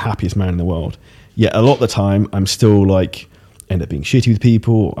all and be the happiest man in the world. Yet a lot of the time, I'm still like, end up being shitty with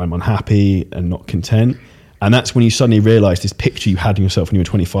people, I'm unhappy and not content. And that's when you suddenly realize this picture you had in yourself when you were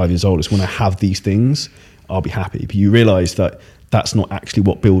 25 years old is, when I have these things, I'll be happy. But you realize that that's not actually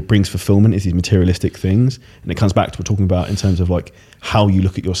what brings fulfillment, is these materialistic things. And it comes back to what we're talking about in terms of like how you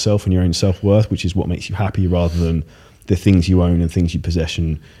look at yourself and your own self-worth, which is what makes you happy, rather than the things you own and things you possess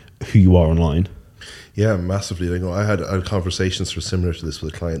and who you are online. Yeah, massively. Like, I had conversations similar to this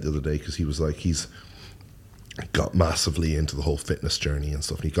with a client the other day, because he was like, he's got massively into the whole fitness journey and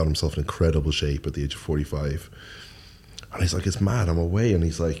stuff. And he got himself in incredible shape at the age of 45. And he's like, it's mad, I'm away. And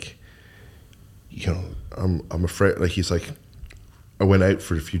he's like, I'm afraid, like, he's like, I went out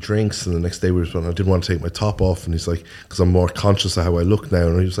for a few drinks and the next day I didn't want to take my top off. And he's like, because I'm more conscious of how I look now.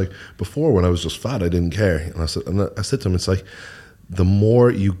 And he was like, before, when I was just fat, I didn't care. And I said to him, it's like, the more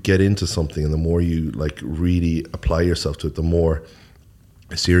you get into something and the more you like really apply yourself to it, the more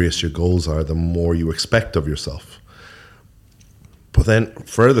serious your goals are, the more you expect of yourself. But then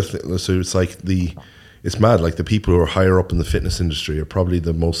further, so it's like it's mad. Like the people who are higher up in the fitness industry are probably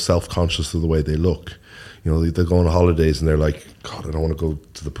the most self-conscious of the way they look. You know, they go on holidays and they're like, God, I don't want to go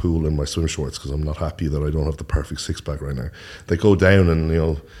to the pool in my swim shorts because I'm not happy that I don't have the perfect six-pack right now. They go down and, you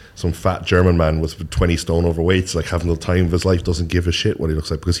know, some fat German man with 20 stone overweight's like having the time of his life, doesn't give a shit what he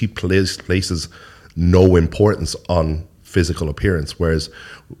looks like because he places no importance on physical appearance. Whereas,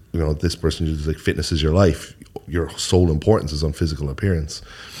 you know, this person who's like, fitness is your life. Your sole importance is on physical appearance.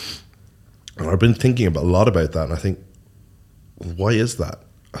 And I've been thinking a lot about that, and I think, why is that?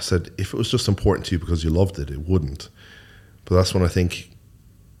 I said, if it was just important to you because you loved it, it wouldn't. But that's when I think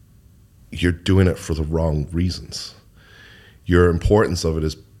you're doing it for the wrong reasons. Your importance of it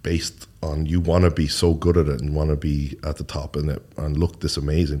is based on you want to be so good at it and want to be at the top in it and look this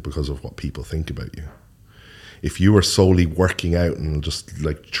amazing because of what people think about you. If you were solely working out and just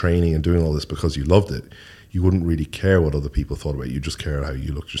like training and doing all this because you loved it, you wouldn't really care what other people thought about you. You just care how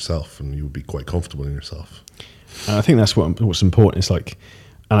you looked yourself, and you would be quite comfortable in yourself. And I think that's what's important. It's like,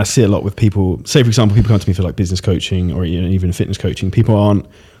 and I see a lot with people, say for example, people come to me for like business coaching or even fitness coaching. People aren't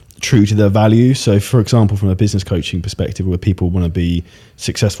true to their values. So for example, from a business coaching perspective, where people want to be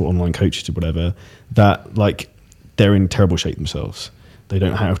successful online coaches or whatever, that like they're in terrible shape themselves. They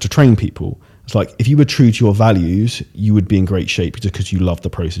don't know how to train people. It's like, if you were true to your values, you would be in great shape just because you love the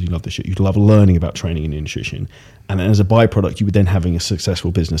process, you love the shit, you'd love learning about training and nutrition. And then as a byproduct, you would then having a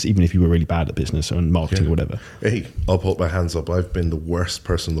successful business, even if you were really bad at business or marketing or whatever. Hey, I'll put my hands up. I've been the worst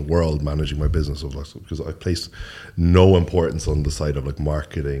person in the world managing my business because I placed no importance on the side of like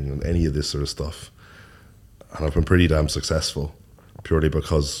marketing and any of this sort of stuff. And I've been pretty damn successful purely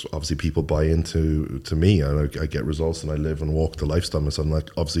because obviously people buy into me, and I get results and I live and walk the lifestyle and something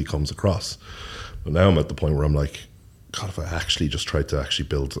like obviously comes across. But now I'm at the point where I'm like, God, if I actually just tried to actually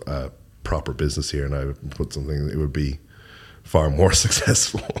build a proper business here and I put something, it would be far more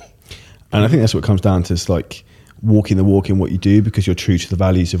successful. And I think that's what it comes down to. It's like walking the walk in what you do because you're true to the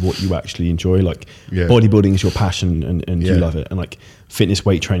values of what you actually enjoy. Like bodybuilding is your passion and you love it. And like fitness,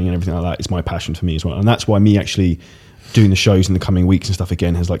 weight training and everything like that is my passion for me as well. And that's why me actually doing the shows in the coming weeks and stuff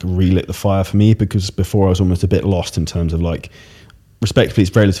again has like relit the fire for me, because before I was almost a bit lost in terms of like, respectfully,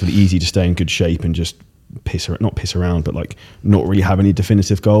 it's relatively easy to stay in good shape and just not piss around, but like not really have any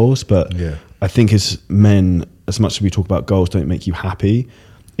definitive goals. But I think as men, as much as we talk about goals don't make you happy,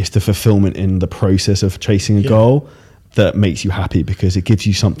 it's the fulfillment in the process of chasing a goal that makes you happy, because it gives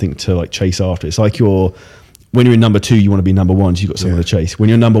you something to like chase after. It's like when you're in number 2, you want to be number 1, so you've got someone to chase. When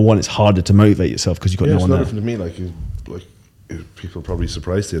you're number 1, it's harder to motivate yourself because you've got no one there. It's not different to me. Like people are probably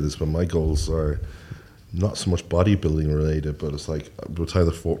surprised to hear this, but my goals are not so much bodybuilding related, but it's like by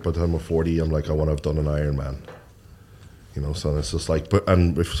the time I'm 40, I'm like, I want to have done an Ironman. You know, so it's just like,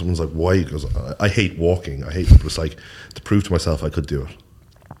 and if someone's like, why? Because I hate walking. I hate it, but it's like to prove to myself I could do it.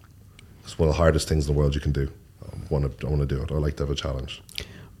 It's one of the hardest things in the world you can do. I want to do it. I like to have a challenge.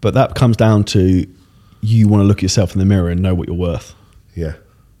 But that comes down to you want to look at yourself in the mirror and know what you're worth. Yeah.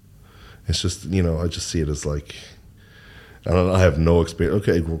 It's just, you know, I just see it as like, and I have no experience.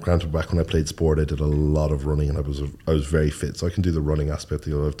 Okay, granted, back when I played sport, I did a lot of running, and I was very fit, so I can do the running aspect.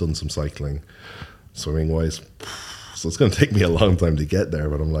 You know, I've done some cycling, swimming wise, so it's going to take me a long time to get there.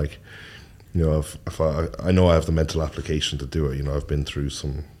 But I'm like, you know, if I know I have the mental application to do it. You know, I've been through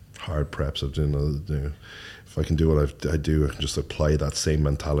some hard preps. I've done. If I can do what I do, I can just apply that same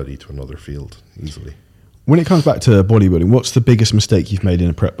mentality to another field easily. When it comes back to bodybuilding, what's the biggest mistake you've made in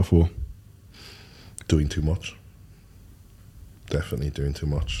a prep before? Doing too much. Definitely doing too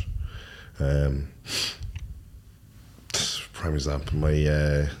much. Prime example,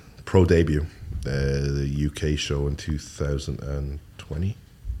 my pro debut, the UK show in 2020.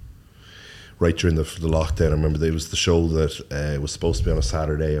 Right during the lockdown, I remember it was the show that was supposed to be on a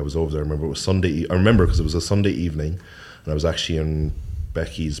Saturday. I was over there. I remember it was Sunday. I remember because it was a Sunday evening, and I was actually in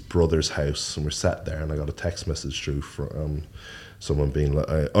Becky's brother's house, and we're sat there, and I got a text message through from someone being like,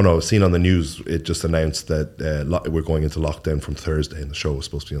 I was seen on the news, it just announced that we're going into lockdown from Thursday, and the show was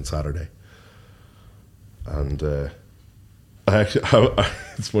supposed to be on Saturday. And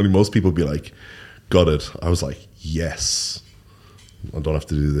it's funny, most people be like, got it. I was like, yes, I don't have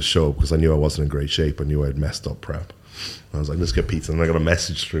to do this show, because I knew I wasn't in great shape. I knew I had messed up prep. And I was like, let's get pizza. And I got a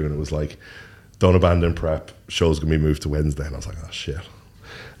message through, and it was like, don't abandon prep, show's going to be moved to Wednesday. And I was like, oh shit.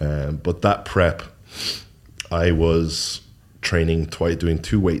 But that prep, I was training doing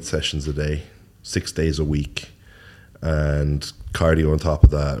 2 weight sessions a day, 6 days a week, and cardio on top of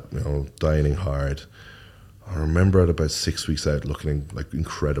that, you know, dieting hard. I remember at about 6 weeks out looking like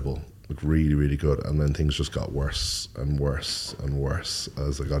incredible, like really, really good. And then things just got worse and worse and worse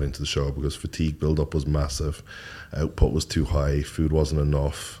as I got into the show, because fatigue buildup was massive, output was too high, food wasn't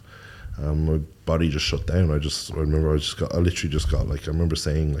enough. My body just shut down. I remember I literally just got like, I remember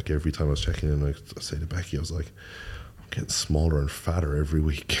saying like every time I was checking in, I say to Becky, I was like, I'm getting smaller and fatter every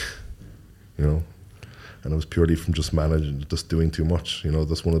week, you know? And it was purely from just doing too much. You know,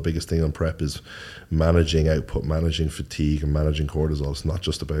 that's one of the biggest things on prep is managing output, managing fatigue, and managing cortisol. It's not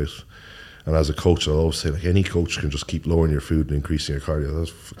just about, and as a coach, I'll always say, like, any coach can just keep lowering your food and increasing your cardio.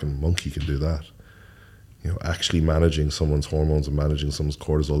 That's fucking monkey can do that. You know, actually managing someone's hormones and managing someone's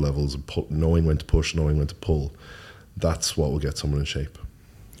cortisol levels and knowing when to push, knowing when to pull, that's what will get someone in shape.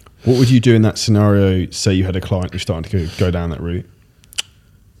 What would you do in that scenario? Say you had a client who's starting to go down that route.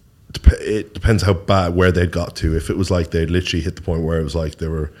 It depends how bad, where they'd got to. If it was like they'd literally hit the point where it was like they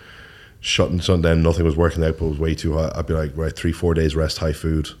were shutting down, nothing was working out, but it was way too high, I'd be like, right, 3-4 days rest, high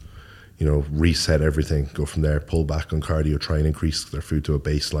food, you know, reset everything, go from there, pull back on cardio, try and increase their food to a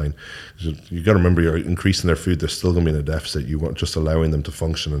baseline. You got to remember, you're increasing their food, they're still going to be in a deficit. You want just allowing them to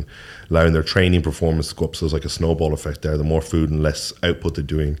function and allowing their training performance to go up. So there's like a snowball effect there. The more food and less output they're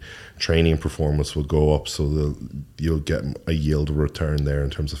doing, training performance will go up. So you'll get a yield return there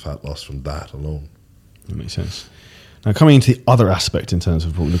in terms of fat loss from that alone. That makes sense. Now, coming into the other aspect in terms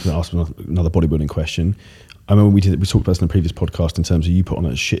of what we're looking at, asking another bodybuilding question. I remember we talked about this in the previous podcast in terms of you put on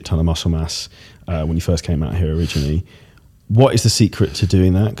a shit ton of muscle mass when you first came out here originally. What is the secret to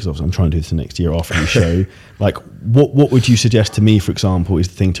doing that? Because obviously I'm trying to do this the next year after the show. Like, what would you suggest to me, for example, is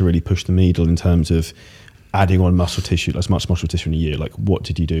the thing to really push the needle in terms of adding on muscle tissue, as much muscle tissue in a year? Like, what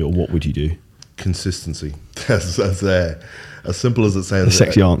did you do, or what would you do? Consistency. That's as simple as it sounds. A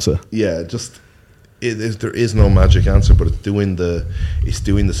sexy answer. Yeah, just... there is no magic answer, but it's doing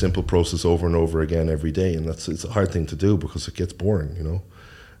the simple process over and over again every day, and it's a hard thing to do because it gets boring, you know.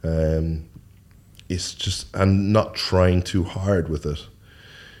 It's just, and not trying too hard with it.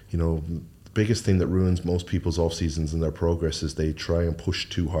 You know, the biggest thing that ruins most people's off seasons and their progress is they try and push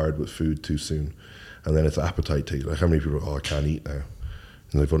too hard with food too soon, and then it's appetite take. Like, how many people? Oh, I can't eat now.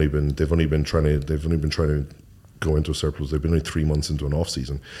 And they've only been trying to go into a surplus. They've been only 3 months into an off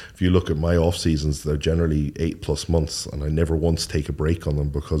season. If you look at my off seasons, they're generally 8+ months, and I never once take a break on them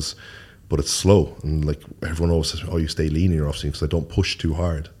but it's slow. And like, everyone always says, oh, you stay lean in your off season, because I don't push too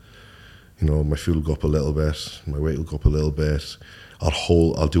hard. You know, my food will go up a little bit, my weight will go up a little bit.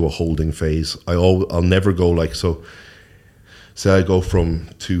 I'll do a holding phase. I'll never go like, so say I go from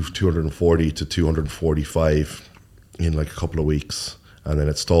 240 to 245 in like a couple of weeks, and then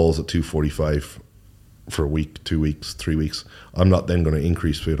it stalls at 245 for a week, 2 weeks, 3 weeks. I'm not then going to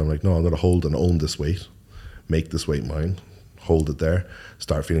increase food. I'm like, no, I'm going to hold and own this weight, make this weight mine, hold it there,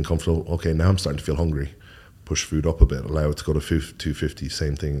 start feeling comfortable. Okay, now I'm starting to feel hungry. Push food up a bit, allow it to go to 250,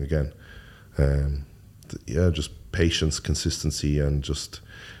 same thing again. Just patience, consistency, and just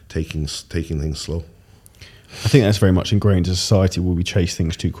taking things slow. I think that's very much ingrained in society where we chase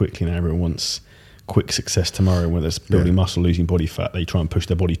things too quickly, and everyone wants quick success tomorrow. Whether it's building muscle, losing body fat, they try and push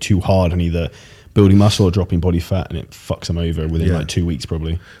their body too hard on either building muscle or dropping body fat, and it fucks them over within like 2 weeks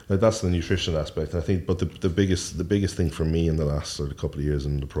probably. Like, that's the nutrition aspect, I think. But the biggest thing for me in the last sort of couple of years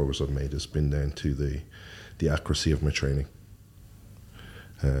and the progress I've made has been down to the accuracy of my training.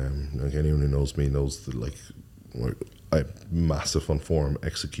 Like, anyone who knows me knows that, like, I'm massive on form,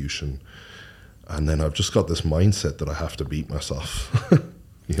 execution, and then I've just got this mindset that I have to beat myself.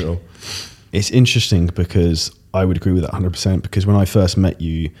 You know, it's interesting because I would agree with that 100%. Because when I first met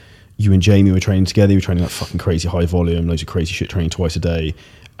you, you and Jamie were training together. You were training like fucking crazy high volume, loads of crazy shit, training twice a day.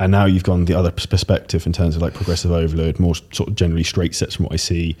 And now you've gone the other perspective in terms of like progressive overload, more sort of generally straight sets from what I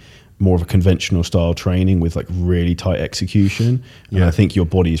see, more of a conventional style training with like really tight execution. And I think your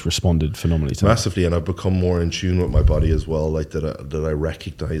body's responded phenomenally to massively, and I've become more in tune with my body as well. Like that I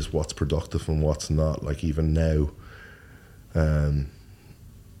recognize what's productive and what's not. Like, even now,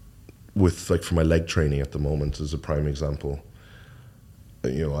 with like for my leg training at the moment as a prime example,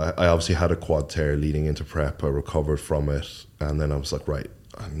 you know, I obviously had a quad tear leading into prep. I recovered from it, and then I was like, right,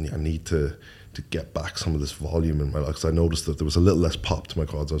 I need to get back some of this volume in my legs. I noticed that there was a little less pop to my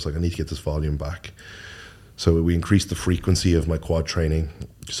quads. I was like, I need to get this volume back. So we increased the frequency of my quad training.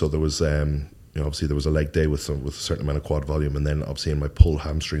 So there was, obviously there was a leg day with a certain amount of quad volume, and then obviously in my pull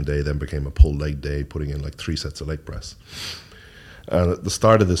hamstring day then became a pull leg day, putting in like 3 sets of leg press. And at the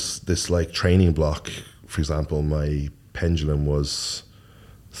start of this like training block, for example, my pendulum was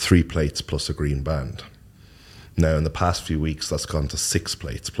 3 plates plus a green band. Now, in the past few weeks, that's gone to 6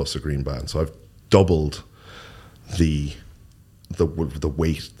 plates plus a green band. So I've doubled the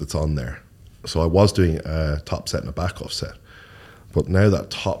weight that's on there. So I was doing a top set and a back off set, but now that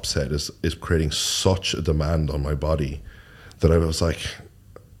top set is creating such a demand on my body that I was like,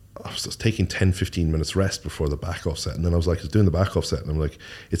 I was just taking 10, 15 minutes rest before the back off set. And then I was doing the back off set, and I'm like,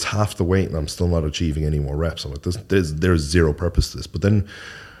 it's half the weight and I'm still not achieving any more reps. I'm like, there's zero purpose to this. But then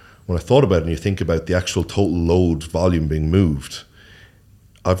when I thought about it, and you think about the actual total load volume being moved,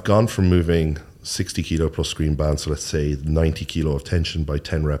 I've gone from moving 60 kilo plus screen band, so let's say 90 kilo of tension by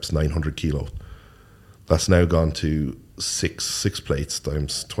 10 reps, 900 kilo. That's now gone to six plates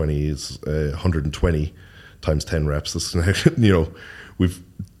times 20 is 120 times 10 reps. That's now, we've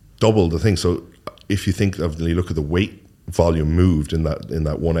doubled the thing. So if you you look at the weight volume moved in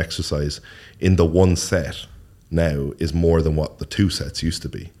that one exercise, in the one set now is more than what the 2 sets used to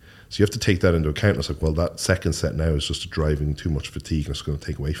be. So you have to take that into account. It's like, well, that second set now is just driving too much fatigue, and it's going to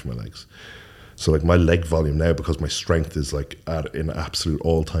take away from my legs. So like my leg volume now, because my strength is like at an absolute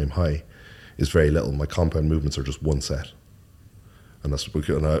all-time high, is very little. My compound movements are just one set. And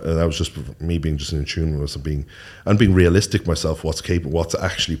that was just me being just in tune with us and being realistic myself, what's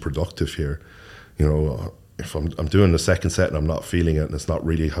actually productive here. If I'm doing the second set and I'm not feeling it and it's not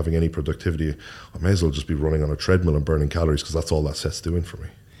really having any productivity, I may as well just be running on a treadmill and burning calories, because that's all that set's doing for me.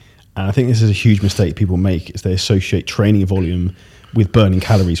 And I think this is a huge mistake people make, is they associate training volume with burning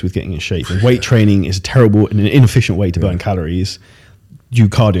calories, with getting in shape. And weight training is a terrible and an inefficient way to burn calories. Do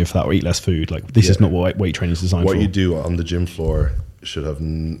cardio for that, or eat less food. Like, this is not what weight training is designed for. What you do on the gym floor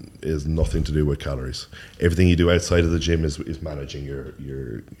is nothing to do with calories. Everything you do outside of the gym is managing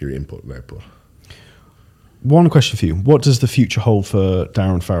your input and output. One question for you: what does the future hold for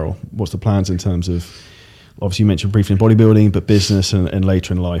Darren Farrell? What's the plans in terms of, obviously you mentioned briefly in bodybuilding, but business and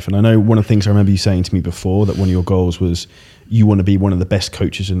later in life? And I know one of the things I remember you saying to me before, that one of your goals was you want to be one of the best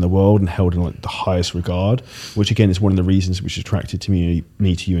coaches in the world and held in like the highest regard, which again is one of the reasons which attracted to me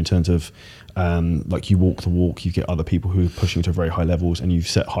to you, in terms of like, you walk the walk, you get other people who are pushing to very high levels, and you've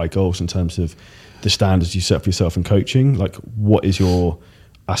set high goals in terms of the standards you set for yourself in coaching. Like, what is your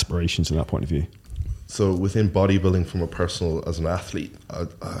aspirations in that point of view? So within bodybuilding, from a personal, as an athlete, I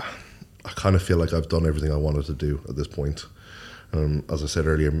kind of feel like I've done everything I wanted to do at this point. As I said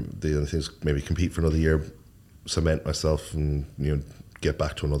earlier, the only thing is maybe compete for another year, cement myself, and get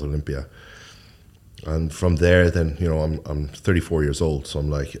back to another Olympia. And from there, then I'm 34 years old, so I'm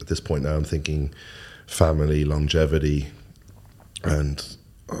like, at this point now I'm thinking family, longevity, and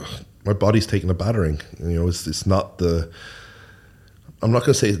my body's taking a battering. It's not the. I'm not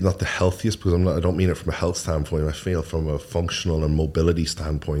going to say it's not the healthiest, because I don't mean it from a health standpoint. I feel from a functional and mobility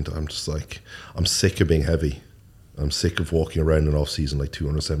standpoint, I'm just like, I'm sick of being heavy. I'm sick of walking around in off season like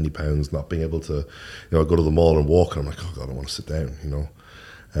 270 pounds, not being able to, I go to the mall and walk, and I'm like, oh God, I want to sit down,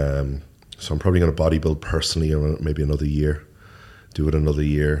 So I'm probably going to bodybuild personally maybe another year, do it another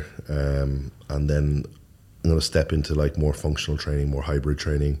year, and then I'm going to step into like more functional training, more hybrid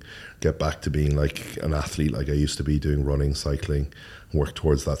training, get back to being like an athlete like I used to be, doing running, cycling, work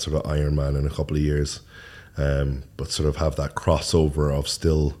towards that sort of Ironman in a couple of years, but sort of have that crossover of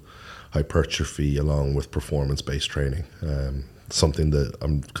still hypertrophy along with performance-based training. Something that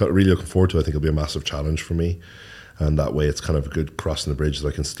I'm really looking forward to. I think it'll be a massive challenge for me, and that way it's kind of a good crossing the bridge that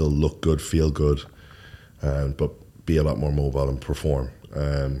I can still look good, feel good, but be a lot more mobile and perform.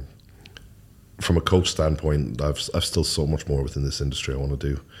 From a coach standpoint, I've still so much more within this industry I want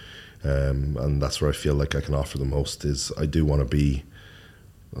to do, and that's where I feel like I can offer the most. Is I do want to be,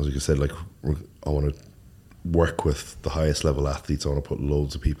 as you said, like, I want to work with the highest level athletes. I want to put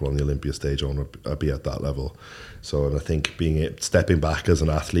loads of people on the Olympia stage. I want to be at that level. So, and I think stepping back as an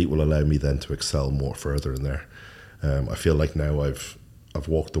athlete will allow me then to excel more further in there. I feel like now I've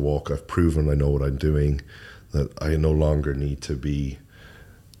walked the walk. I've proven I know what I'm doing. That I no longer need to be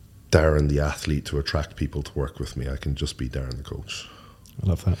Darren the athlete to attract people to work with me. I can just be Darren the coach. I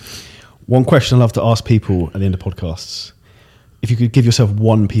love that. One question I love to ask people at the end of podcasts: if you could give yourself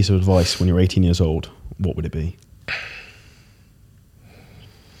one piece of advice when you're 18 years old, what would it be?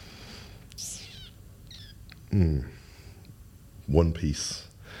 One piece.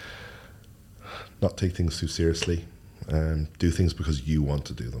 Not take things too seriously, and do things because you want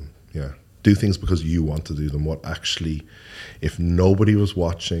to do them. Yeah. Do things because you want to do them. What actually, if nobody was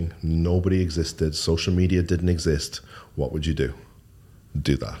watching, nobody existed, social media didn't exist, what would you do?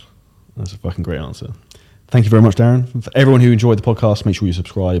 Do that. That's a fucking great answer. Thank you very much, Darren. For everyone who enjoyed the podcast, make sure you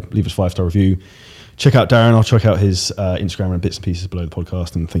subscribe, leave us a 5-star review. Check out Darren. I'll check out his Instagram and bits and pieces below the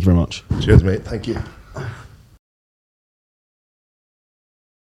podcast. And thank you very much. Cheers, mate. Thank you.